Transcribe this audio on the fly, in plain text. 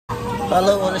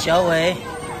Hello， 我是小伟。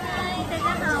嗨，大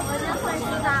家好，我叫慧思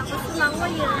达，我是芒果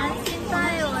人。刚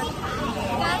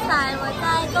才我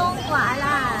在东莞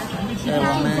啦，在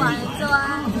广州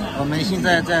啊。我们现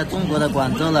在在中国的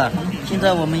广州了，现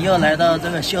在我们又来到这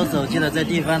个修手机的这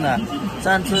地方了。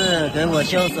上次给我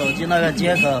修手机那个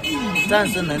接口暂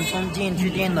时能充进去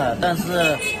电了，但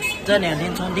是这2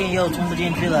天充电又充不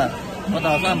进去了。我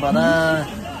打算把它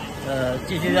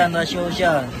继续让它修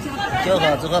下，修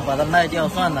好之后把它卖掉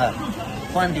算了，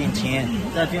换点钱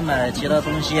再去买其他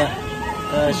东西。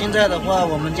现在的话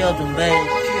我们就准备去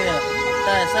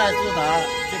带塞苏达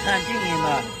去看电影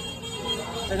了。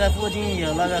这个附近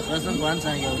有那个和森广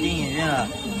场，有电影院啊。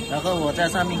然后我在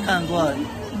上面看过，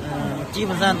基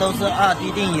本上都是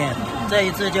2D 电影。这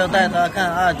一次就带他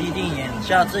看2D 电影，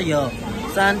下次有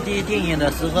3D 电影的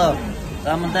时候，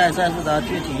咱们带塞苏达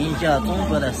去体验一下中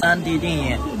国的3D 电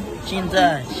影。现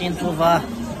在先出发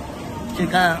去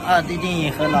看2D 电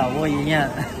影，和老挝一样。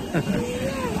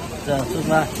走，出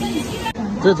发。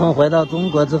自从回到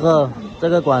中国之后，这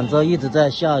个广州一直在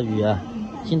下雨啊。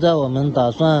现在我们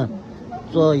打算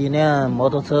坐一辆摩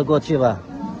托车过去吧。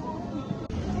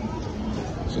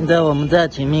现在我们在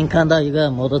前面看到一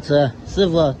个摩托车，师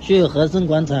傅去和森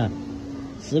广场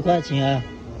10块钱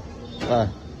啊，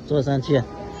坐上去。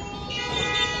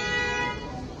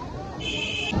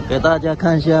给大家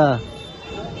看一下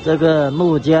这个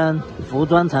怒江服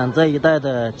装厂这一带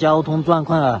的交通状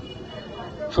况啊，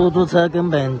出租车根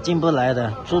本进不来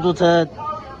的，出租车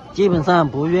基本上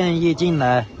不愿意进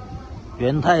来，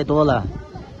人太多了。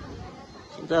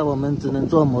现在我们只能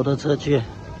坐摩托车去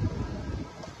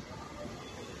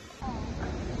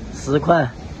，10块。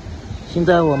现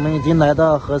在我们已经来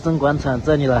到和森广场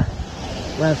这里了，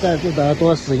让塞苏达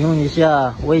多使用一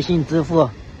下微信支付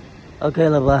 ，OK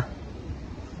了吧？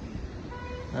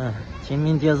前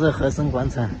面就是和森广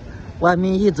场，外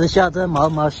面一直下着毛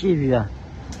毛细雨啊，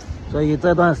所以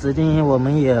这段时间我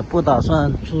们也不打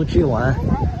算出去玩。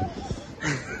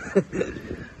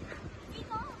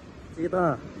激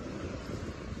动！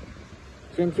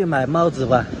先去买帽子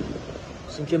吧，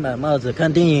先去买帽子，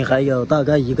看电影还有大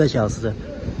概1个小时。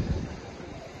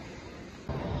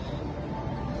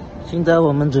现在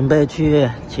我们准备去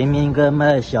前面一个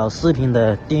卖小饰品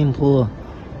的店铺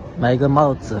买一个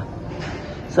帽子。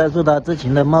塞苏达之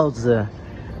前的帽子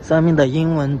上面的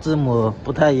英文字母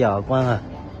不太雅观啊。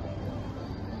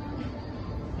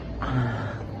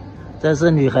这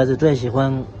是女孩子最喜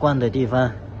欢逛的地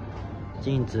方，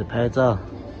禁止拍照。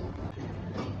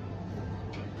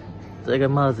这个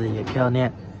帽子也漂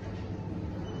亮，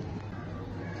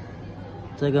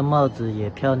这个帽子也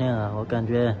漂亮啊，我感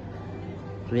觉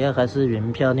主要还是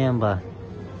人漂亮吧，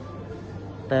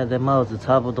戴的帽子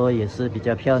差不多也是比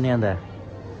较漂亮的。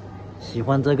喜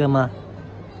欢这个吗？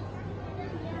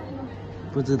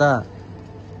不知道。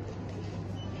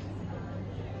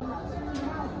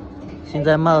现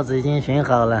在帽子已经选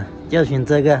好了，就选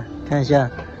这个，看一下，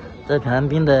这旁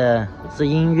边的是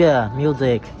音乐啊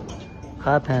 ，music，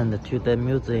 happened to the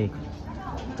music。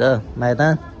走，买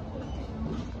单。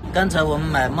刚才我们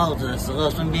买帽子的时候，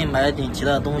顺便买点其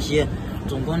他东西，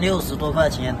总共60多块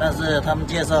钱，但是他们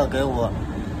介绍给我，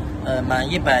满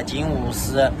100减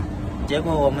50。结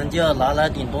果我们就拿了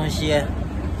点东西，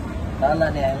拿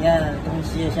了2样东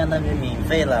西，相当于免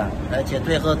费了，而且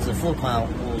最后只付款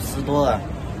50多啊。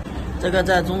这个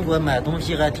在中国买东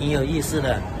西还挺有意思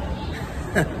的。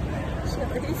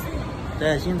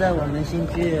对，现在我们先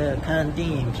去看电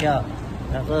影票，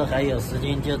然后还有时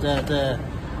间就在这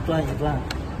转一转。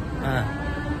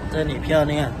这里漂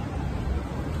亮。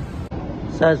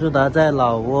塞苏达在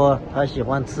老挝，他喜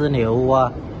欢吃牛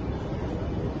蛙。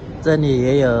这里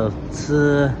也有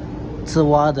吃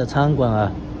蛙的餐馆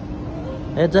啊，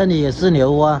这里也是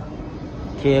牛蛙，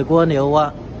铁锅牛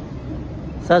蛙。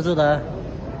塞苏达，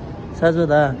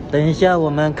等一下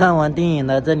我们看完电影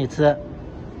来这里吃。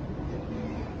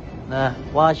来，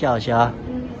蛙小侠。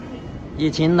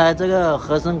以前来这个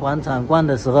和森广场逛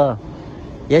的时候，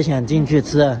也想进去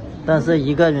吃，但是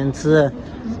一个人吃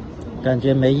感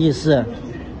觉没意思，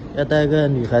要带个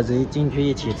女孩子进去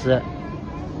一起吃。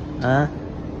好，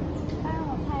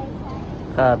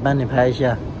帮你拍一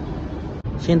下。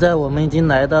现在我们已经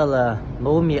来到了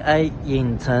罗米埃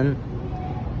影城，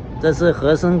这是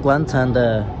和森广场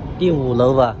的第5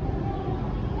楼吧？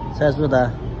塞苏达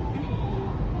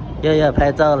又要拍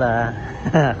照了啊！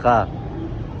好。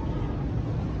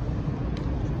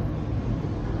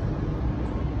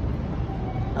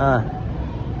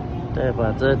对，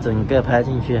把这整个拍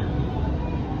进去。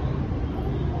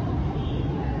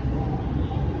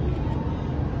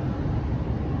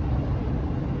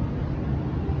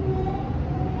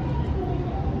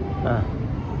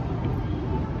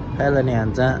拍了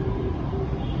2张。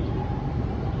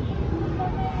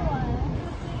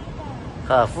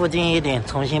好，附近一点，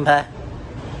重新拍。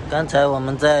刚才我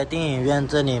们在电影院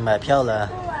这里买票了，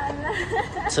不完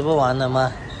了。吃不完了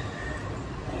吗？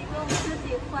一共十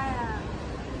几块啊？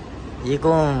一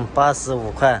共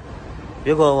85块。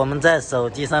如果我们在手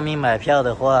机上面买票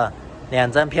的话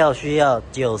，2张票需要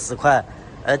90块，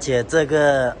而且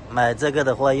买这个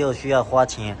的话又需要花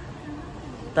钱。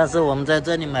但是我们在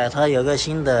这里买，它有个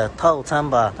新的套餐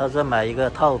吧，他说买一个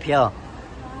套票，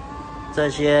这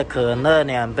些可乐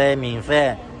2杯免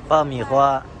费，爆米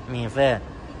花免费，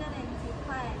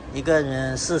一个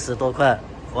人40多块，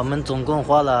我们总共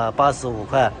花了85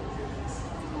块。好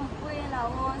贵，老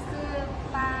挝是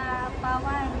8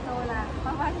万多了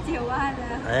，8万9万了。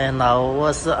哎，老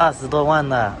挝是20多万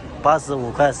了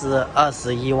，85块是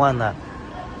21万了。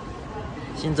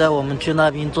现在我们去那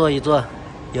边坐一坐，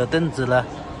有凳子了，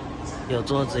有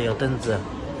桌子有凳子。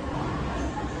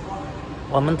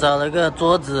我们找了个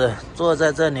桌子坐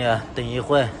在这里啊，等一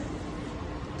会。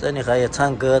这里还有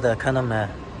唱歌的，看到没？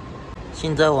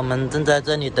现在我们正在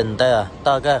这里等待啊，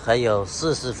大概还有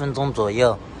40分钟左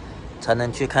右才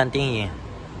能去看电影。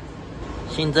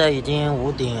现在已经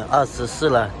5点24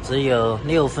了，只有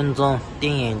6分钟，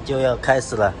电影就要开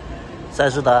始了。赛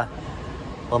苏达，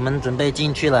我们准备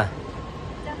进去了。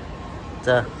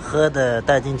这喝的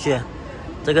带进去，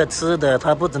这个吃的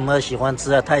他不怎么喜欢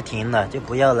吃啊，太甜了，就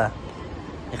不要了。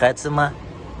你还吃吗？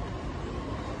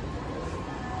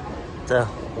这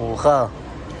5号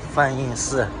放映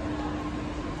室，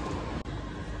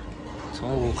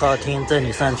从5号厅这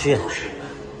里上去。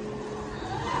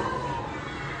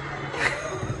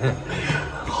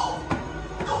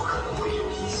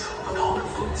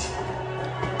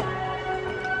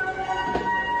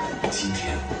今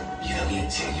天你的面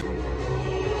前有。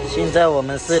现在我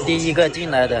们是第一个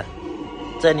进来的，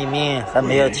这里面还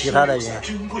没有其他的人。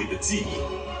珍贵的记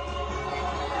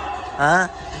忆。啊？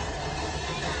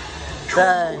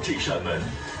在这扇门。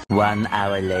1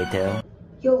 hour later。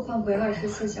又换回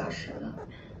24小时了，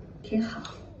挺好。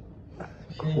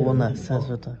哭呢，赛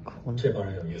苏达哭呢。这帮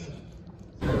人有意思。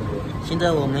现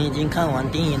在我们已经看完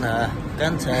电影了，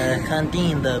刚才看电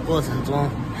影的过程中，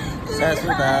赛苏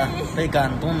达被感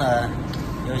动了，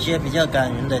有些比较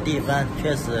感人的地方，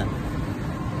确实，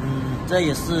这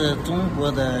也是中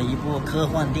国的一部科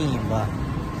幻电影吧，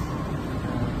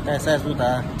带赛苏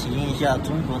达体验一下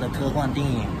中国的科幻电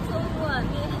影。中国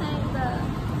厉害的。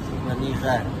中国厉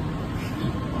害，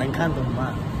能看懂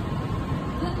吗？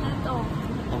看得懂。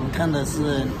我们看的是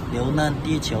《流浪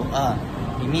地球2》，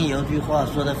里面有句话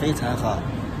说得非常好，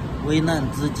危难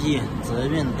之际责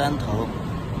任当头。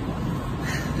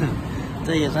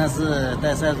这也算是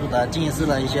带赛苏达见识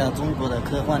了一下中国的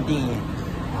科幻电影。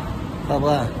好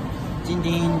吧，今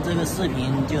天这个视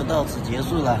频就到此结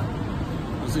束了。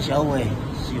我是小伟，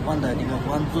喜欢的点个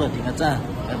关注，点个赞，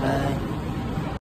拜拜。